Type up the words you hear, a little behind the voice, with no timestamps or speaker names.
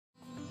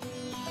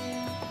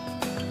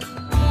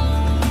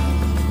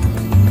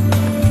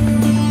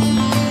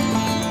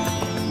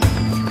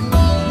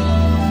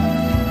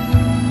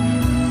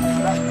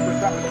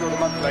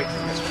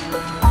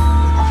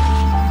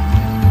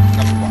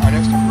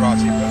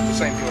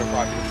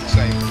might be the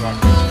same dry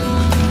crops.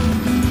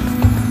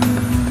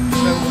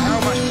 So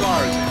how much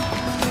drier is it?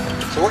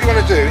 So what you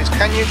want to do is,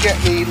 can you get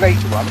the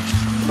later one,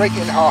 break it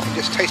in half and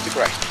just taste the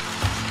grain.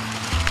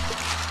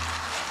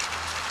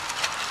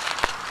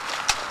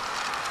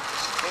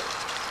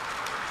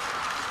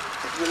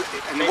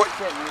 And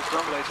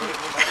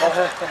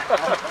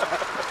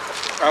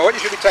what you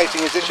should be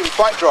tasting is this should be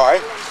quite dry,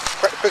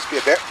 quite crispy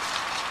a bit.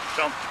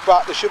 John.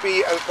 But there should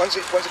be once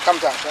it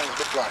comes out, it's a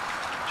bit dry.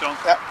 John.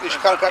 It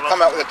should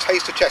come out with a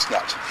taste of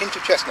chestnut, hint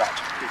of chestnut.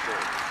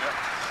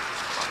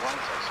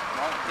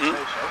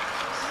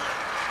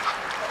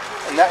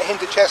 And that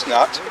hint of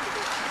chestnut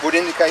would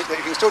indicate that if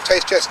you can still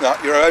taste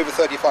chestnut, you're over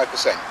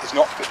 35%. It's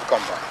not fit for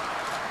combine.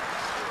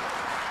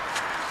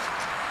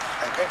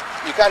 Okay.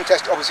 You can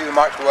test obviously the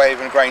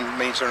microwave and grain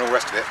meter and all the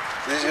rest of it.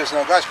 This is just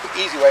a nice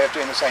easy way of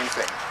doing the same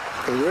thing.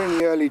 Okay, we're in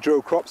the early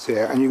drill crops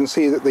here, and you can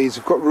see that these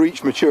have got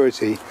reached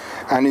maturity,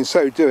 and in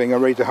so doing are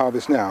ready to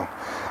harvest now.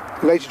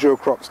 Later drill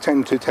crops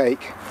tend to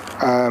take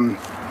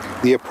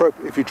the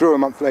appropriate. If you drill a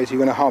month later, you're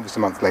going to harvest a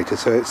month later,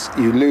 so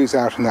you lose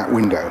out in that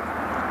window.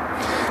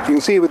 You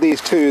can see with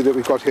these two that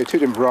we've got here, two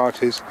different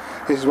varieties.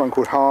 This is one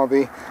called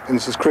Harvey, and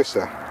this is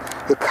Chrissa.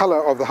 The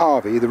colour of the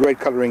Harvey, the red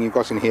colouring you've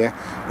got in here,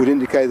 would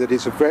indicate that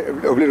it's of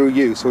little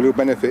use or little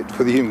benefit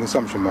for the human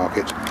consumption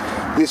market.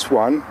 This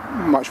one,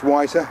 much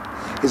whiter,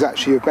 is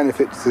actually of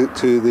benefit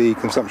to the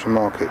consumption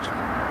market.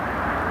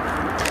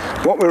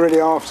 What we're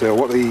really after,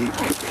 what the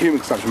human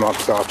consumption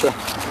market's after,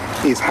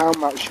 is how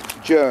much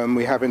germ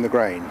we have in the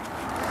grain.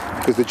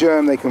 Because the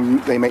germ they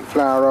make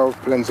flour of,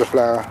 Valenza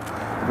flour,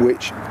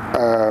 which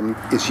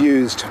is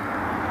used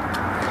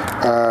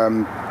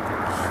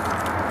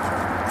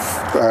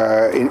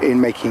in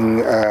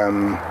making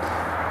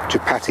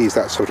chapatis,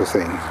 that sort of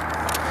thing.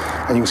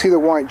 And you can see the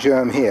white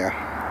germ here,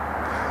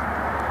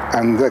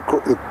 and the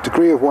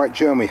degree of white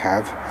germ we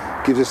have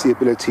gives us the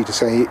ability to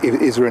say,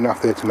 is there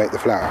enough there to make the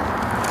flour?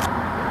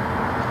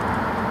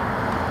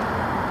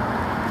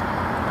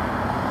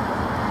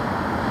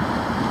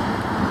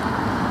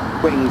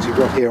 Wings you've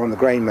got here on the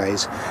grain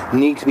maize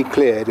need to be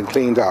cleared and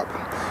cleaned up,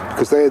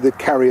 because they're the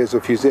carriers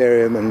of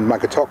fusarium and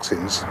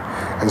mycotoxins,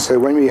 and so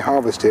when we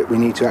harvest it we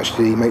need to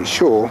actually make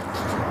sure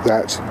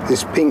that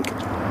this pink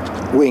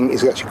wing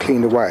is actually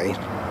cleaned away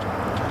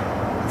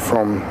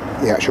from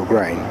the actual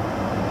grain.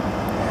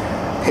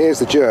 Here's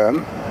the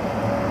germ,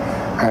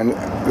 and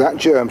that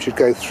germ should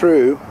go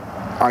through,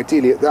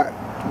 ideally at that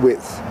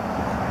width,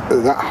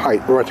 at that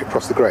height, right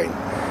across the grain.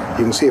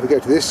 You can see if we go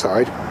to this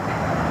side,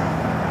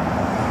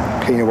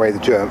 clean away the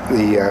germ,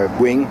 the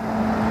wing,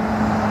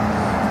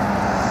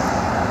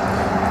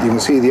 you can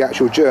see the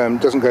actual germ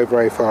doesn't go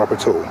very far up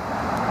at all,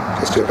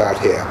 just to about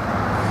here.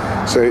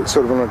 So it's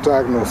sort of on a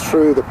diagonal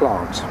through the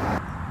plant.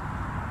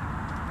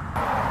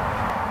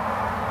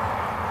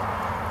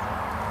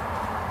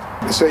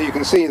 So you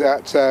can see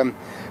that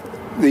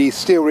the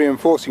steel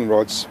reinforcing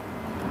rods,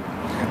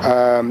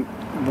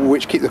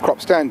 which keep the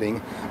crop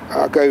standing,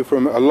 go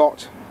from a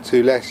lot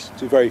to less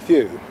to very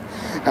few.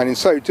 And in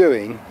so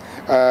doing,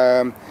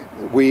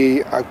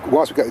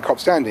 whilst we get the crop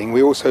standing,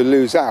 we also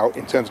lose out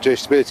in terms of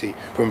digestibility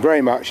from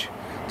very much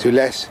to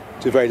less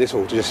to very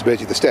little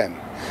digestibility of the stem.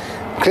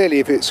 Clearly,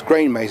 if it's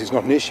grain maize, it's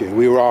not an issue.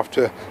 We were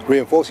after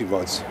reinforcing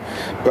rods.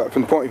 But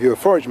from the point of view of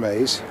forage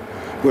maize,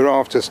 we're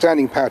after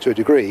standing power to a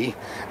degree,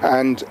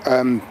 and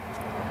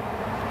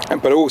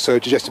but also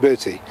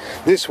digestibility.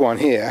 This one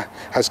here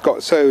has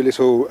got so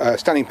little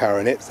standing power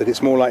in it that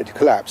it's more likely to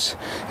collapse.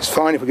 It's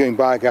fine if we're doing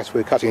biogas,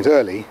 we're cutting it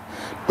early,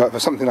 but for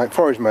something like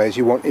forage maize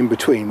you want in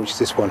between, which is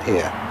this one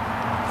here.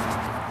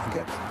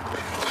 Okay.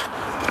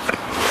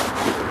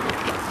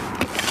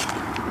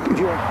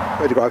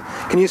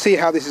 Can you see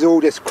how this is all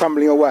just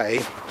crumbling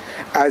away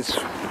as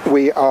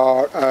we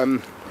are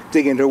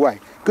digging it away?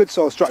 Good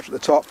soil structure at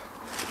the top,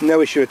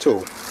 no issue at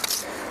all.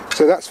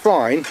 So that's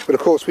fine, but of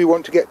course we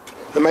want to get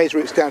the maize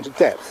roots down to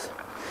depth.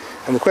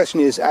 And the question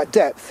is, at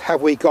depth,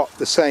 have we got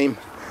the same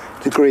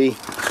degree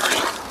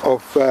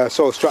of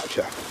soil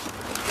structure?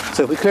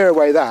 So if we clear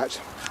away that,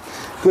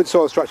 good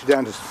soil structure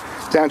down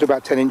to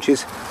about 10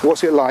 inches,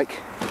 what's it like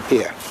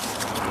here?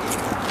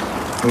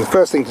 And the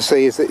first thing to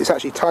see is that it's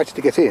actually tighter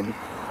to get in.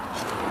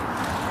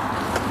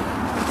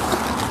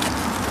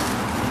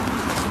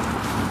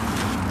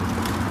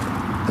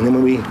 And then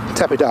when we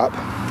tap it up,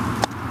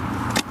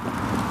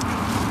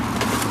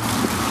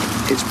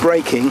 it's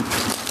breaking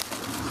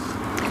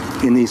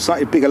in these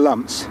slightly bigger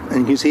lumps,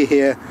 and you can see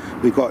here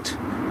we've got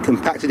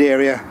compacted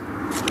area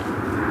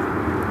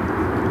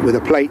with a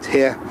plate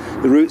here.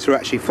 The roots are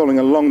actually following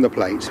along the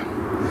plate.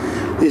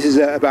 This is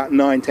about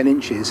 9-10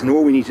 inches, and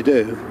all we need to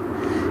do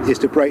is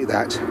to break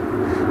that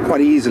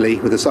quite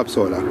easily with a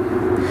subsoiler.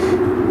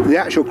 The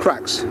actual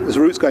cracks, as the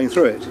roots going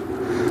through it,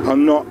 are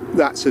not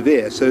that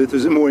severe, so if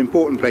there's more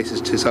important places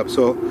to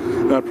subsoil,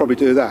 then I'd probably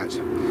do that.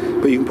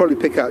 But you can probably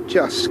pick out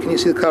just, can you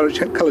see the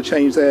colour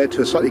change there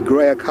to a slightly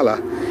greyer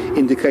colour,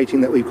 indicating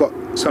that we've got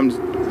some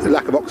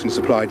lack of oxygen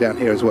supply down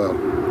here as well.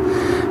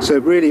 So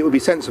really it would be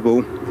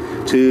sensible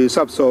to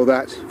subsoil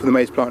that for the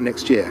maize plant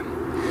next year,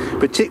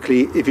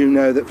 particularly if you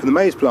know that for the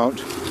maize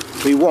plant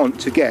we want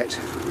to get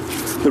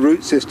the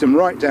root system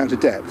right down to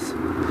depth,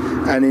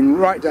 and in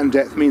right down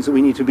depth means that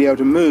we need to be able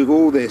to move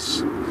all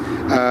this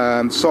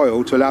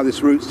soil to allow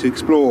this roots to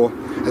explore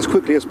as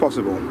quickly as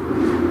possible.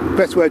 The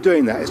best way of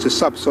doing that is to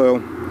subsoil,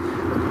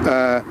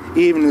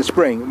 even in the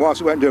spring.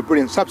 Whilst it won't do a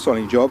brilliant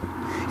subsoiling job,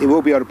 it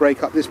will be able to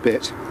break up this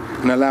bit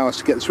and allow us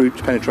to get this root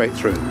to penetrate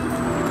through.